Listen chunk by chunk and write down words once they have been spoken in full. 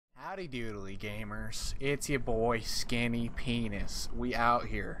Howdy doodly gamers, it's your boy Skinny Penis. We out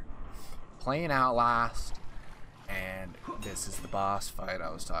here playing Outlast, and this is the boss fight I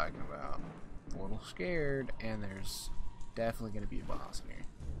was talking about. A little scared, and there's definitely gonna be a boss in here.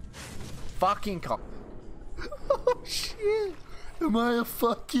 Fucking call. Oh shit! Am I a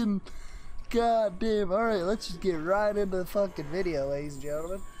fucking goddamn? Alright, let's just get right into the fucking video, ladies and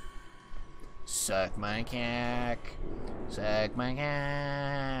gentlemen. Suck my cack. Suck my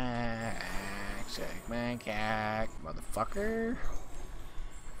cack. Suck my cack. Motherfucker.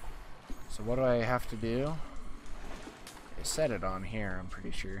 So what do I have to do? I set it on here, I'm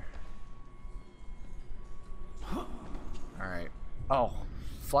pretty sure. Alright. Oh.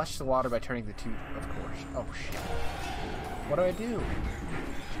 Flush the water by turning the tube, of course. Oh shit. What do I do?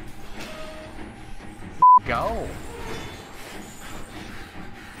 Go!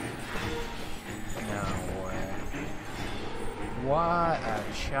 No way. What a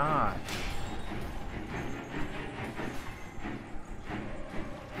shot.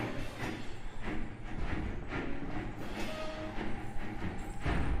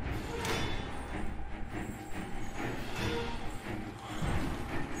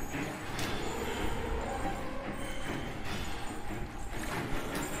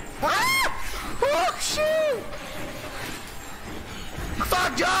 Ah! Oh shit!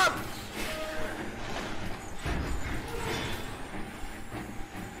 Fuck, jump!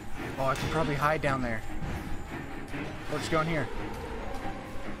 Oh, I can probably hide down there. We're just going here.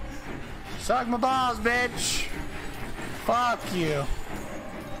 Suck my balls, bitch! Fuck you.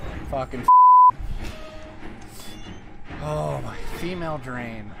 Fucking Oh, my female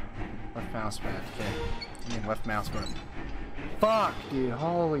drain. Left mouse pad. Okay. I mean, left mouse button. Fuck, dude.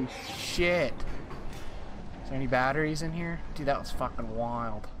 Holy shit. Is there any batteries in here? Dude, that was fucking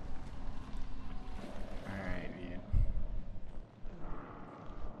wild. Alright, dude.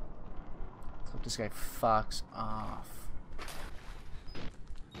 Let's hope this guy fucks off.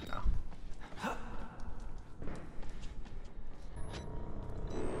 No.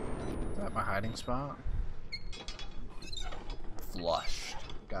 Is that my hiding spot? Flushed.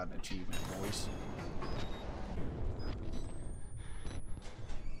 Got an achievement, boys.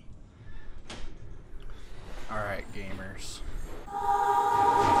 Alright, gamers.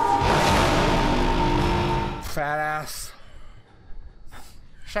 Fat ass.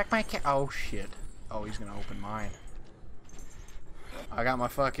 Check my oh shit. Oh, he's gonna open mine. I got my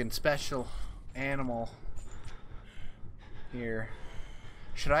fucking special animal here.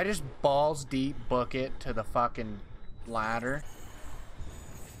 Should I just balls deep book it to the fucking ladder?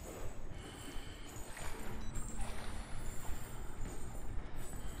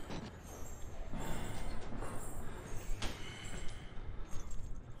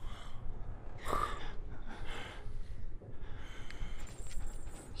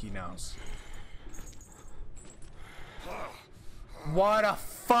 He knows. What a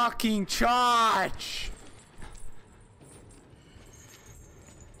fucking charge!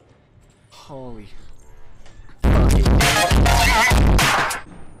 Holy fucking he didn't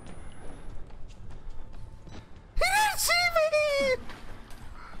see me!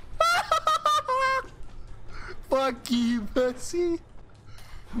 Fuck you, pussy!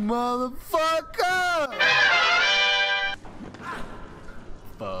 Motherfucker!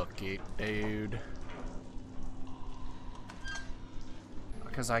 Fuck it, dude.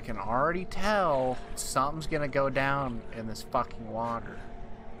 Because I can already tell something's gonna go down in this fucking water.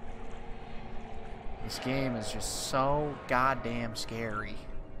 This game is just so goddamn scary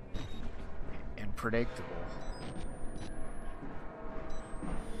and predictable.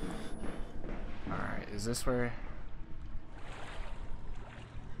 Alright, is this where...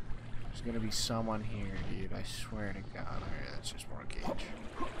 There's gonna be someone here, dude. I swear to God. Alright, that's just more cage.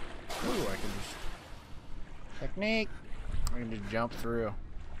 Ooh, I can just... Technique! I can just jump through.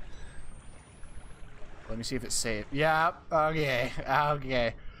 Let me see if it's safe. Yep. Okay.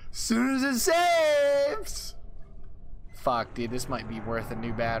 Okay. As soon as it saves! Fuck, dude. This might be worth a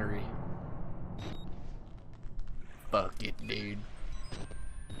new battery. Fuck it, dude.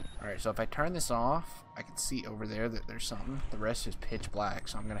 Alright, so if I turn this off, I can see over there that there's something. The rest is pitch black,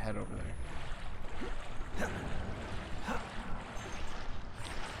 so I'm gonna head over there.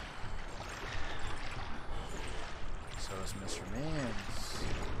 So is Mr. Mans.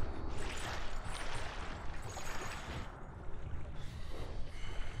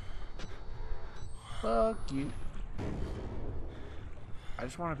 Fuck you. I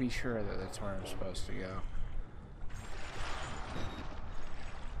just want to be sure that that's where I'm supposed to go.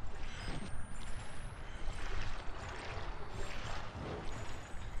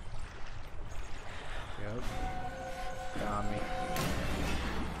 Yep. Got me.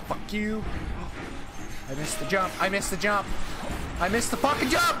 Fuck you. I missed the jump. I missed the jump. I missed the fucking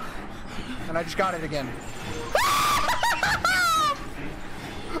jump! And I just got it again.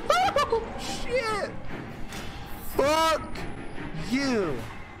 Oh, shit! Fuck you!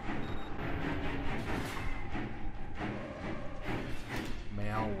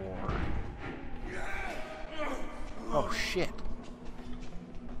 Male ward. Oh, shit.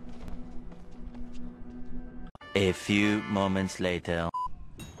 A few moments later.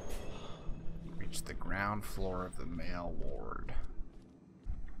 Reach the ground floor of the male ward.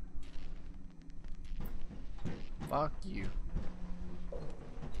 Fuck you.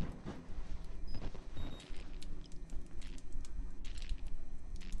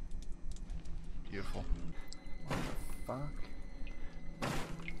 Beautiful. What the fuck?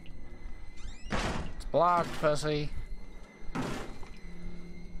 It's blocked, pussy.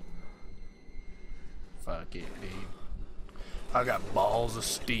 Fuck it, dude. I got balls of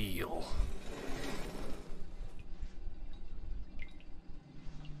steel.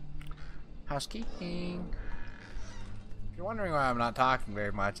 Housekeeping. If you're wondering why I'm not talking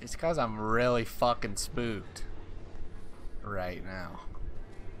very much, it's because I'm really fucking spooked right now.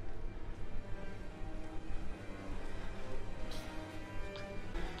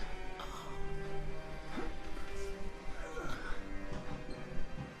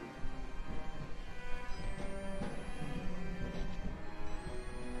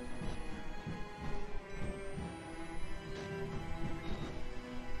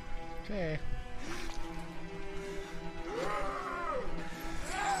 Okay.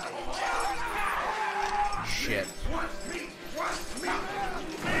 Shit.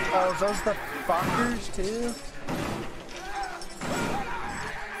 Oh, those the fuckers too?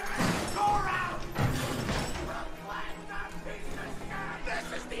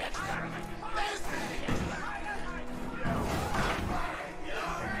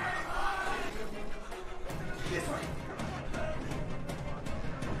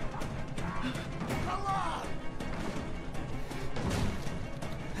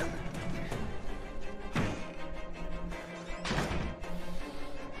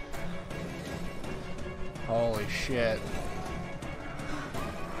 Holy shit.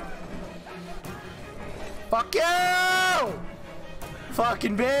 Fuck you!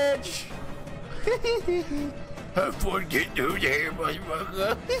 Fucking bitch! Have fun getting through there,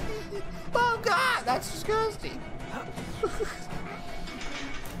 motherfucker. Oh god, that's disgusting.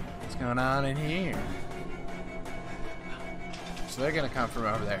 What's going on in here? So they're gonna come from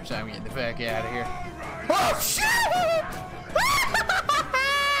over there, so I'm getting the fuck out of here. Oh shit!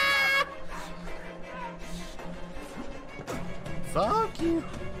 Fuck you.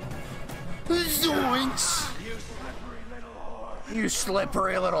 Zoinks! You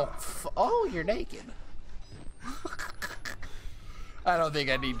slippery little oh, you're naked. I don't think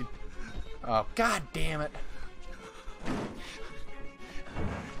I need to. Oh, god damn it.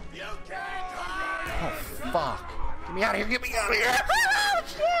 Oh, fuck. Get me out of here, get me out of here. Oh,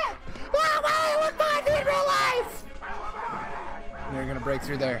 shit! Oh, wow, look what I did in real life! They're gonna break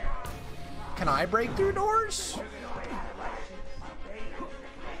through there. Can I break through doors?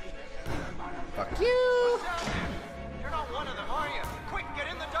 Fuck you! You're not one of them, are you? Quick, get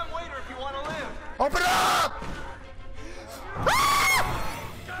in the dumbwaiter if you want to live. Open up! Ah!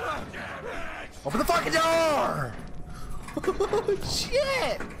 Open the fucking door! Oh,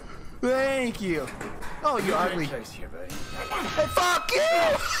 shit! Thank you. Oh, you ugly. Here, buddy. Hey, fuck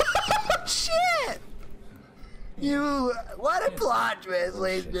you! Shit! You, what a plot twist,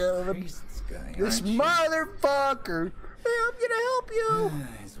 ladies and gentlemen. This motherfucker. Hey, I'm gonna help you.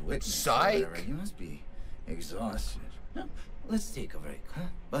 Psych. You must be exhausted. No, let's take a break, huh?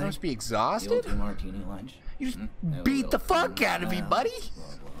 I must be The exhausted? old martini lunch. You just beat the fuck out of me, buddy.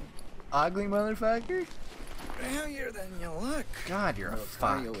 Ugly motherfucker. Healthier than you look. God, you're a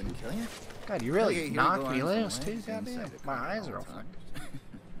fuck. Wouldn't kill you. God, you really Okay, here we knocked go me on some loose, too, legs goddamn. inside the My car eyes at are all all fucked. times.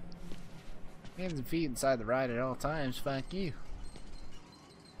 Hands and feet inside the ride at all times, fuck you.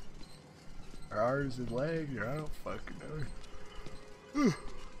 Or arms and legs, or I don't fucking know.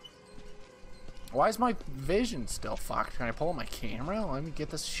 Why is my vision still fucked? Can I pull my camera? Let me get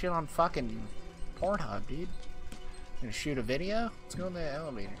this shit on fucking Pornhub, dude. Gonna shoot a video? Let's go in the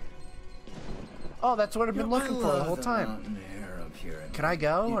elevator. Oh, that's what I've been looking for the whole time. Can I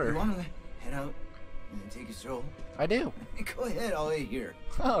go, You or? want to head out and take a stroll? I do. Go ahead, I'll wait here.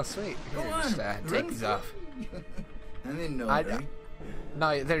 Oh, sweet. Go Here, on, just, take run these for off. I'm in no I- hurry.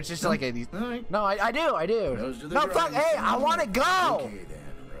 No, there's just like a. All right. No, I do. Nose to the No, fuck. ground. Hey, I want to go. Okay, then,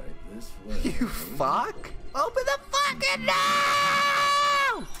 right this way. You fuck. Open the fucking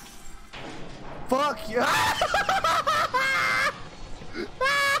door. Fuck you.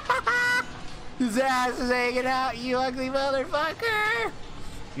 His ass is hanging out, you ugly motherfucker!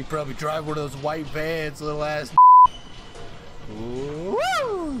 You probably drive one of those white vans, little ass.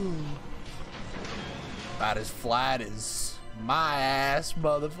 Woo! About as flat as my ass,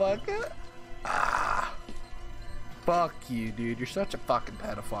 motherfucker. Ah. Fuck you, dude. You're such a fucking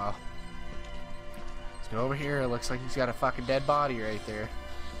pedophile. Let's go over here. It looks like he's got a fucking dead body right there.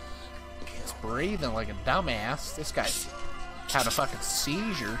 He's breathing like a dumbass. This guy's had a fucking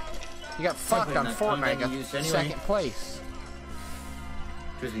seizure. He got fucked on Fortnite. Got second place.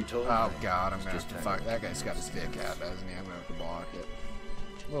 Oh god, I'm gonna have to fuck. That guy's got his dick out, doesn't he? I'm gonna have to block it.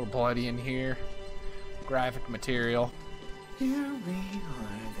 A little bloody in here. Graphic material. Here we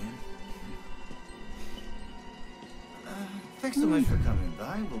are then. Thanks so much for coming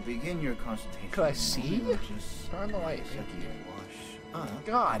by. We'll begin your consultation. Could I see you? Turn the light. Thank you.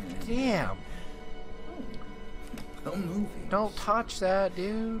 God damn. No movie. Don't touch that,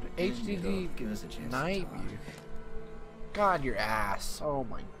 dude. HDD Give us a chance. night view. God, your ass. Oh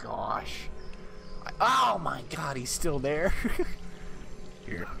my gosh. Oh my god, he's still there.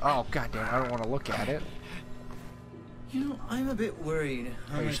 Here. Oh god damn, I don't want to look at it. You know, I'm a bit worried.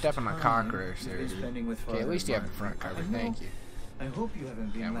 Oh, you're stepping on a cockroach there, dude. Okay, at least you have the front cover. Thank you. I hope you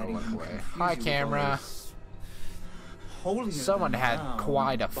haven't been Camera, letting look him away. confuse Hi, you with camera. all this holier Someone than had thou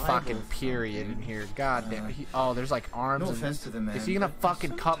quite a Bible fucking period thumping. in here. God damn. Oh, there's like arms. No and offense to the man, is he gonna but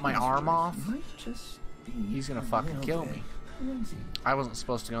fucking cut my arm off? sometimes might just be He's gonna a fucking little kill bit me. crazy. I wasn't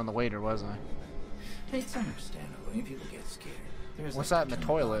supposed to go on the waiter, was I? It's understandable when people get scared. There's What's like that in the $10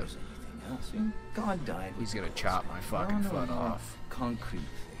 toilet? or anything else. And God died. He's with gonna it. chop my fucking We're on foot a more off. Concrete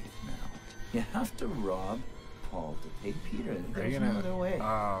faith now. You have to rob Paul to pay Peter. Are you There's gonna? no other way.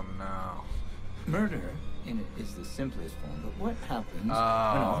 Oh no. Murder in it is the simplest form, but what happens when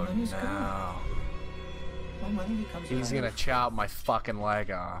all Oh money's gone? no. When money becomes a He's matter gonna of chop my fucking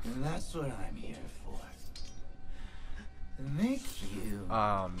leg off. And that's what I'm here for. To make you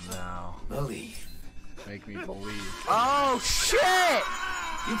Oh no. believe. Make me believe. Oh shit!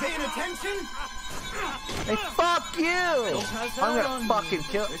 You paying attention? Hey, fuck you! I'm gonna fucking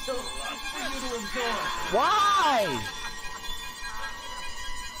kill. There's a lot for you to absorb. Why?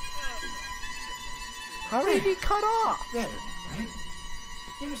 How did he cut off? Better, right?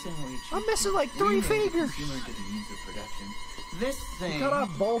 You understand what you I'm missing like 3 fingers. Consumer to the means of production. This thing. He cut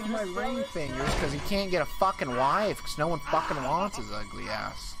off both my ring fingers because he can't get a fucking wife because no one fucking wants his ugly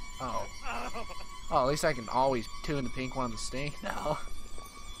ass. Oh. Oh, at least I can always tune the pink one to stink now.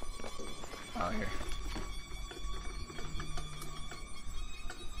 Oh, here.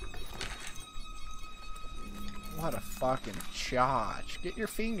 What a fucking chotch. Get your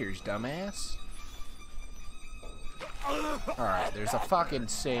fingers, dumbass. Alright, there's a fucking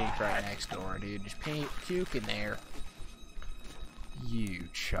sink right next door, dude. Just puke in there. You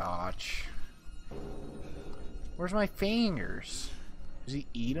chotch. Where's my fingers? Does he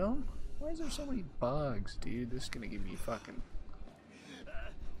eat them? Why is there so many bugs, dude? This is gonna give me a fucking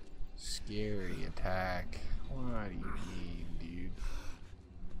scary attack. What do you mean, dude?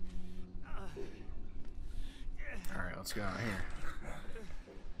 Alright, let's go out here.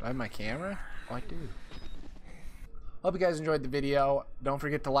 Do I have my camera? Oh, I do. Hope you guys enjoyed the video. Don't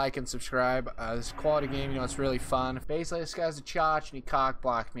forget to like and subscribe. This is a quality game, you know, it's really fun. Basically, this guy's a chotch and he cock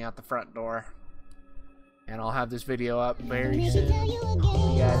blocked me out the front door. And I'll have this video up very soon.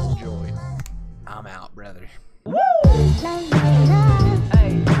 Hope you guys enjoyed. I'm out, brother. Woo!